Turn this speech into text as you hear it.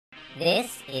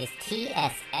This is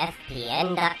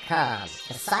TSFPN.com,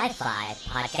 the Sci-Fi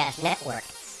Podcast Network.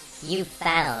 You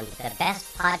found the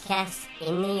best podcasts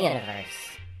in the universe.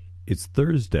 It's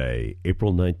Thursday,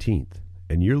 April 19th,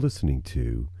 and you're listening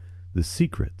to The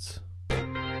Secrets.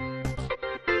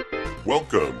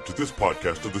 Welcome to this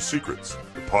podcast of The Secrets,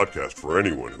 the podcast for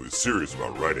anyone who is serious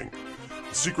about writing.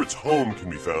 The Secrets' home can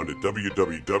be found at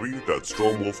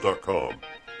www.stormwolf.com.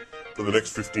 For the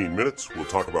next 15 minutes, we'll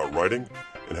talk about writing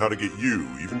and how to get you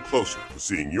even closer to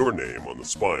seeing your name on the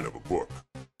spine of a book.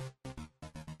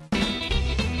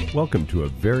 Welcome to a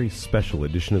very special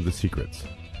edition of The Secrets.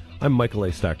 I'm Michael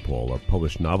A. Stackpole, a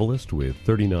published novelist with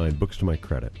 39 books to my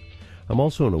credit. I'm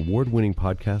also an award-winning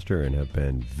podcaster and have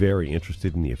been very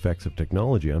interested in the effects of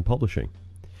technology on publishing.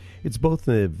 It's both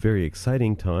a very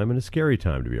exciting time and a scary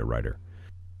time to be a writer.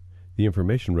 The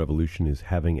information revolution is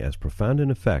having as profound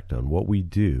an effect on what we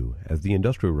do as the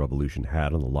Industrial Revolution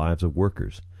had on the lives of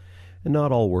workers, and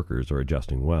not all workers are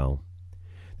adjusting well.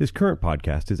 This current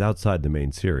podcast is outside the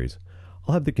main series.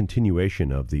 I'll have the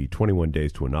continuation of the 21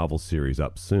 Days to a Novel series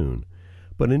up soon,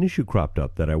 but an issue cropped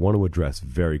up that I want to address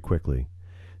very quickly.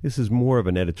 This is more of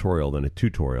an editorial than a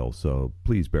tutorial, so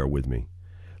please bear with me.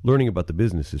 Learning about the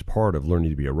business is part of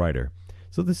learning to be a writer,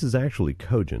 so this is actually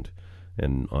cogent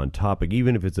and on topic,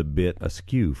 even if it's a bit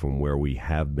askew from where we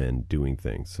have been doing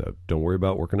things. So don't worry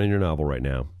about working on your novel right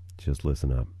now. Just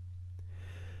listen up.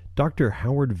 Dr.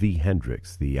 Howard V.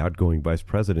 Hendricks, the outgoing vice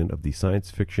president of the Science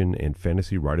Fiction and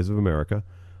Fantasy Writers of America,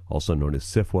 also known as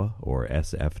SFWA or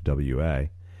SFWA,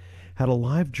 had a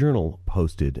live journal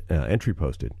entry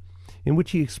posted, in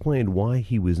which he explained why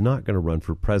he was not going to run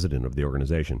for president of the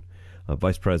organization.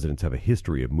 Vice presidents have a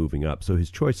history of moving up, so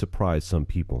his choice surprised some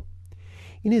people.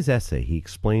 In his essay, he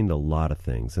explained a lot of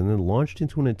things and then launched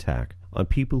into an attack on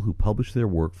people who publish their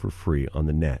work for free on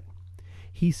the net.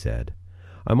 He said,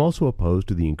 "I'm also opposed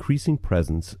to the increasing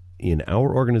presence in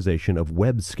our organization of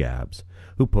web scabs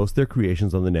who post their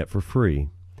creations on the net for free.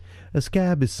 A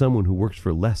scab is someone who works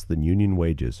for less than union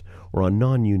wages or on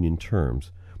non-union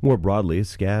terms. More broadly, a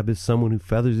scab is someone who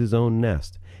feathers his own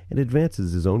nest and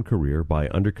advances his own career by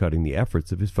undercutting the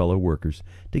efforts of his fellow workers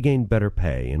to gain better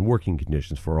pay and working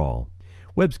conditions for all.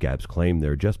 Web scabs claim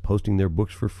they're just posting their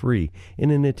books for free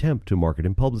in an attempt to market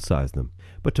and publicize them.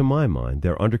 But to my mind,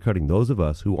 they're undercutting those of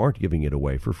us who aren't giving it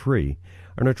away for free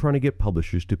and are trying to get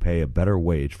publishers to pay a better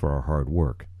wage for our hard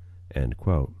work." End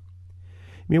quote.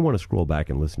 You may want to scroll back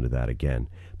and listen to that again,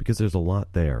 because there's a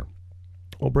lot there.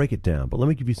 I'll break it down, but let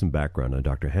me give you some background on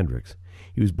Dr. Hendricks.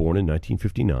 He was born in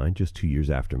 1959, just 2 years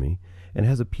after me, and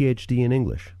has a Ph.D. in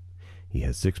English. He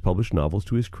has 6 published novels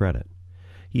to his credit.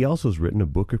 He also has written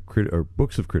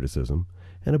books of criticism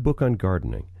and a book on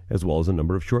gardening, as well as a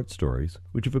number of short stories,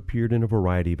 which have appeared in a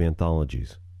variety of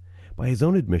anthologies. By his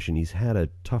own admission, he's had a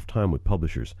tough time with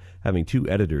publishers, having 2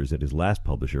 editors at his last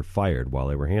publisher fired while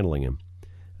they were handling him.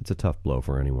 It's a tough blow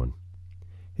for anyone.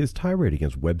 His tirade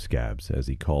against web scabs, as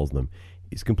he calls them,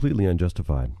 is completely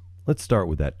unjustified. Let's start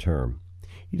with that term.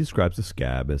 He describes a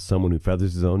scab as someone who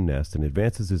feathers his own nest and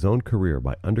advances his own career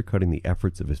by undercutting the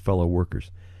efforts of his fellow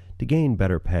workers to gain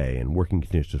better pay and working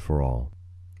conditions for all.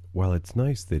 While it's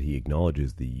nice that he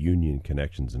acknowledges the union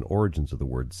connections and origins of the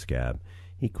word scab,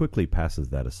 he quickly passes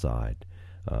that aside.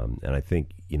 And I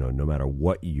think, no matter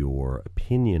what your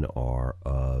opinion are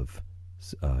of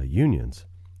unions,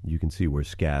 you can see where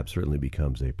scab certainly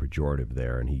becomes a pejorative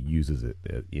there, and he uses it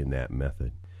in that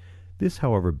method. This,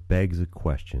 however, begs a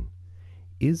question.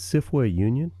 Is SFWA a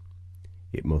union?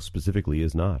 It most specifically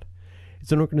is not.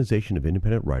 It's an organization of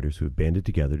independent writers who have banded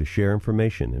together to share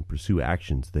information and pursue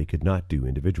actions they could not do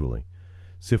individually.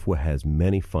 SFWA has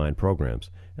many fine programs,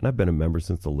 and I've been a member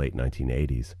since the late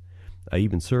 1980s. I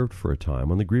even served for a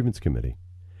time on the grievance committee.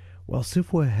 While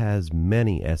SFWA has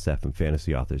many SF and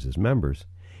fantasy authors as members,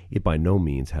 it by no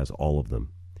means has all of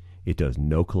them. It does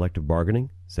no collective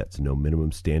bargaining, sets no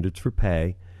minimum standards for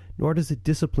pay, nor does it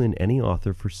discipline any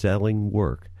author for selling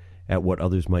work at what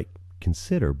others might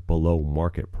consider below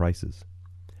market prices.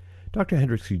 Dr.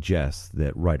 Hendricks suggests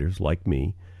that writers like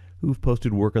me, who've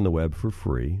posted work on the web for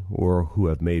free, or who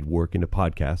have made work into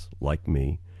podcasts like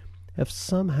me, have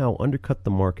somehow undercut the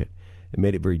market and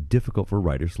made it very difficult for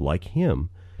writers like him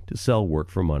to sell work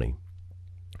for money.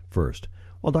 First,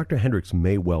 while Dr. Hendricks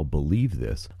may well believe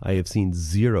this, I have seen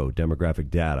zero demographic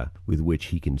data with which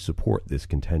he can support this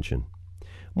contention.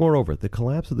 Moreover, the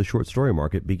collapse of the short story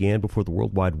market began before the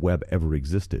World Wide Web ever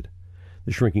existed.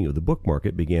 The shrinking of the book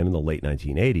market began in the late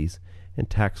 1980s, and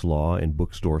tax law and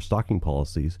bookstore stocking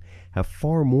policies have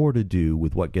far more to do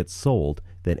with what gets sold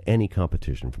than any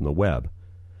competition from the web.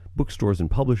 Bookstores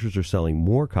and publishers are selling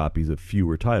more copies of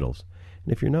fewer titles,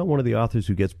 and if you're not one of the authors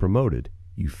who gets promoted,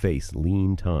 you face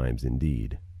lean times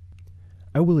indeed.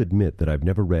 I will admit that I've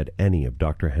never read any of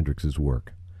Dr. Hendrix's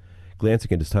work.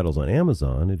 Glancing at his titles on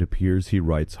Amazon, it appears he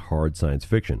writes hard science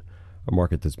fiction, a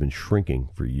market that's been shrinking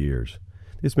for years.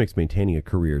 This makes maintaining a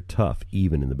career tough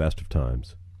even in the best of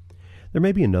times. There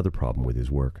may be another problem with his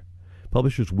work.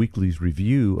 Publishers Weekly's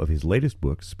review of his latest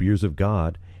book, Spears of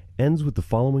God, ends with the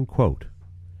following quote,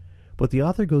 "But the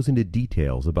author goes into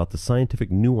details about the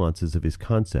scientific nuances of his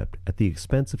concept at the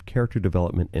expense of character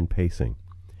development and pacing.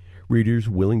 Readers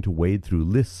willing to wade through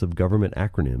lists of government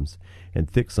acronyms and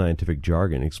thick scientific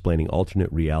jargon explaining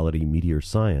alternate reality meteor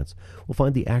science will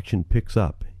find the action picks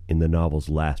up in the novel's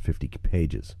last 50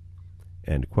 pages."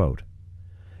 End quote.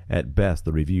 At best,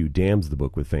 the review damns the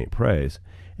book with faint praise,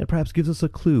 and perhaps gives us a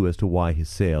clue as to why his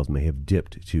sales may have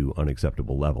dipped to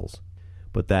unacceptable levels.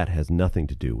 But that has nothing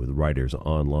to do with writers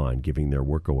online giving their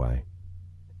work away.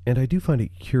 And I do find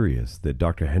it curious that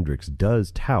Dr. Hendrix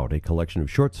does tout a collection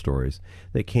of short stories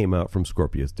that came out from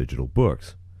Scorpius Digital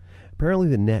Books. Apparently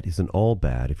the net isn't all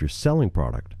bad if you're selling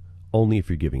product, only if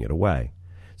you're giving it away.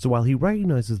 So while he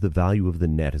recognizes the value of the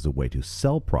net as a way to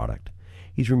sell product,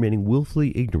 he's remaining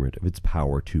willfully ignorant of its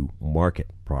power to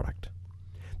market product.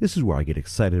 This is where I get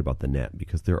excited about the net,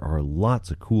 because there are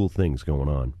lots of cool things going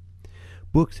on.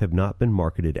 Books have not been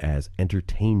marketed as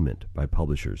entertainment by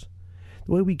publishers.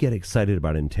 The way we get excited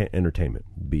about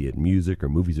entertainment, be it music or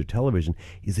movies or television,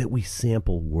 is that we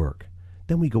sample work.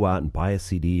 Then we go out and buy a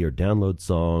CD or download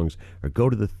songs or go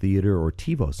to the theater or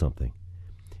TiVo something.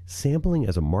 Sampling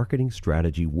as a marketing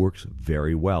strategy works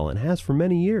very well and has for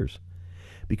many years.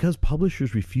 Because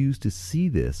publishers refuse to see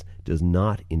this does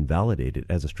not invalidate it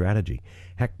as a strategy.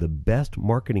 Heck, the best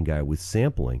marketing guy with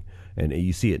sampling, and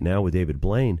you see it now with David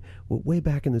Blaine, way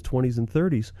back in the 20s and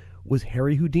 30s, was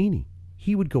Harry Houdini.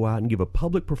 He would go out and give a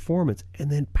public performance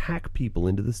and then pack people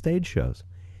into the stage shows.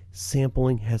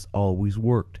 Sampling has always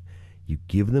worked. You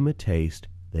give them a taste,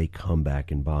 they come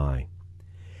back and buy.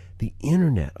 The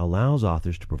internet allows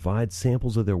authors to provide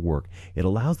samples of their work. It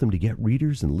allows them to get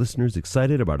readers and listeners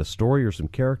excited about a story or some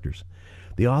characters.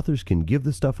 The authors can give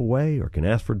the stuff away, or can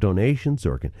ask for donations,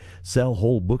 or can sell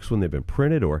whole books when they've been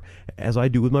printed, or, as I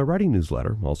do with my writing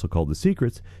newsletter, also called The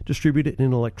Secrets, distribute it in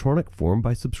an electronic form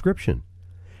by subscription.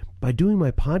 By doing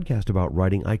my podcast about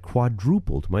writing, I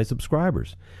quadrupled my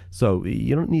subscribers. So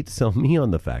you don't need to sell me on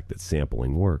the fact that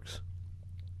sampling works.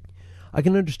 I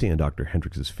can understand Dr.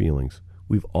 Hendrix's feelings.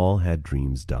 We've all had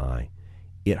dreams die.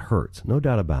 It hurts, no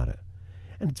doubt about it.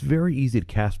 And it's very easy to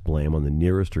cast blame on the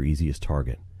nearest or easiest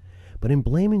target. But in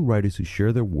blaming writers who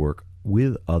share their work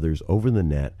with others over the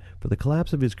net for the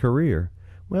collapse of his career,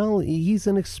 well, he's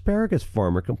an asparagus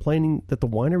farmer complaining that the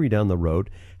winery down the road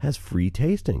has free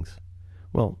tastings.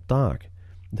 Well, Doc,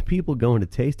 the people going to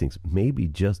tastings maybe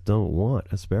just don't want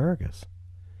asparagus.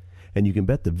 And you can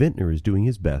bet the vintner is doing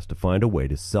his best to find a way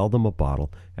to sell them a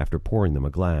bottle after pouring them a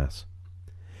glass.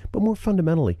 But more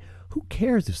fundamentally, who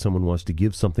cares if someone wants to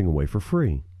give something away for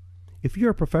free? If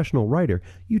you're a professional writer,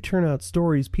 you turn out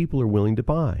stories people are willing to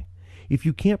buy. If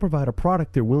you can't provide a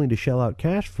product they're willing to shell out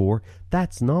cash for,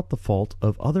 that's not the fault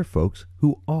of other folks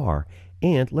who are.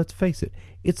 And, let's face it,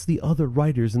 it's the other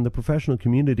writers in the professional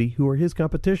community who are his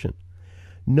competition.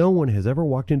 No one has ever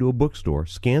walked into a bookstore,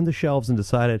 scanned the shelves, and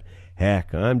decided,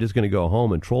 heck, I'm just going to go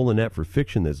home and troll the net for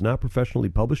fiction that's not professionally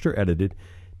published or edited,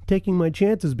 taking my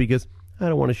chances because I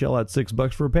don't want to shell out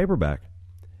 $6 for a paperback.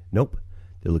 Nope.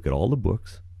 They look at all the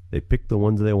books. They pick the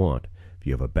ones they want. If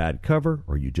you have a bad cover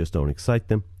or you just don't excite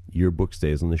them, your book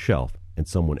stays on the shelf and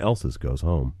someone else's goes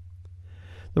home.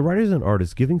 The writers and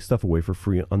artists giving stuff away for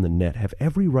free on the net have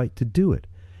every right to do it,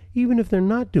 even if they're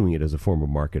not doing it as a form of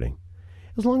marketing.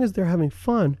 As long as they're having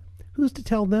fun, who's to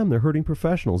tell them they're hurting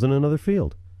professionals in another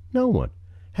field? No one.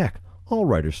 Heck, all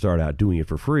writers start out doing it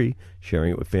for free,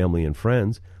 sharing it with family and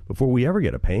friends, before we ever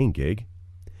get a paying gig.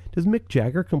 Does Mick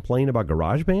Jagger complain about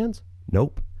garage bands?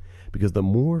 Nope. Because the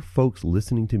more folks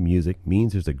listening to music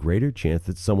means there's a greater chance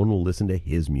that someone will listen to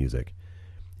his music.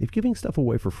 If giving stuff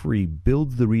away for free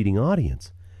builds the reading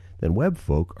audience, then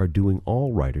webfolk are doing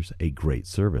all writers a great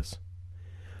service.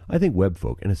 I think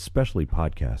webfolk, and especially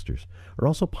podcasters, are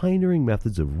also pioneering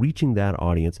methods of reaching that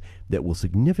audience that will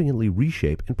significantly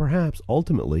reshape and perhaps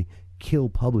ultimately kill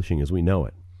publishing as we know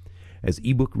it. As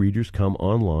ebook readers come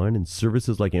online and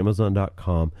services like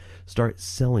Amazon.com start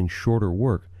selling shorter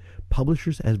work,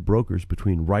 publishers as brokers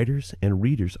between writers and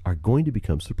readers are going to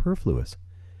become superfluous.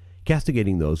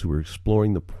 Castigating those who are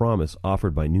exploring the promise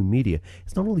offered by new media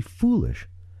is not only foolish,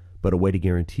 but a way to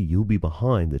guarantee you'll be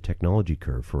behind the technology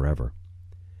curve forever.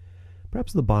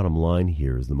 Perhaps the bottom line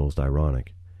here is the most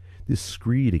ironic. This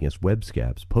screed against web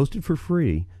scabs posted for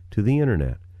free to the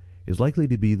internet is likely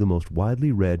to be the most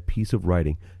widely read piece of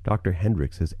writing Dr.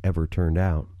 Hendricks has ever turned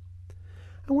out.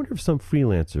 I wonder if some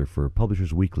freelancer for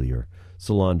Publishers Weekly or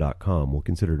Salon.com will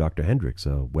consider Dr. Hendricks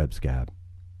a web scab.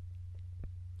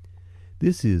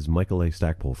 This is Michael A.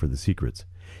 Stackpole for The Secrets.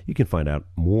 You can find out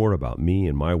more about me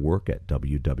and my work at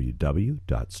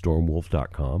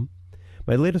www.stormwolf.com.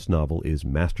 My latest novel is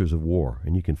Masters of War,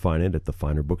 and you can find it at the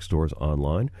finer bookstores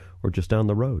online or just down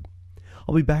the road.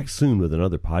 I'll be back soon with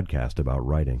another podcast about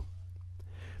writing.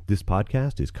 This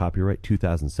podcast is copyright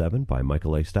 2007 by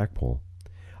Michael A. Stackpole.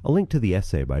 A link to the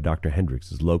essay by Dr.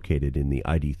 Hendricks is located in the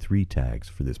ID3 tags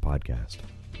for this podcast.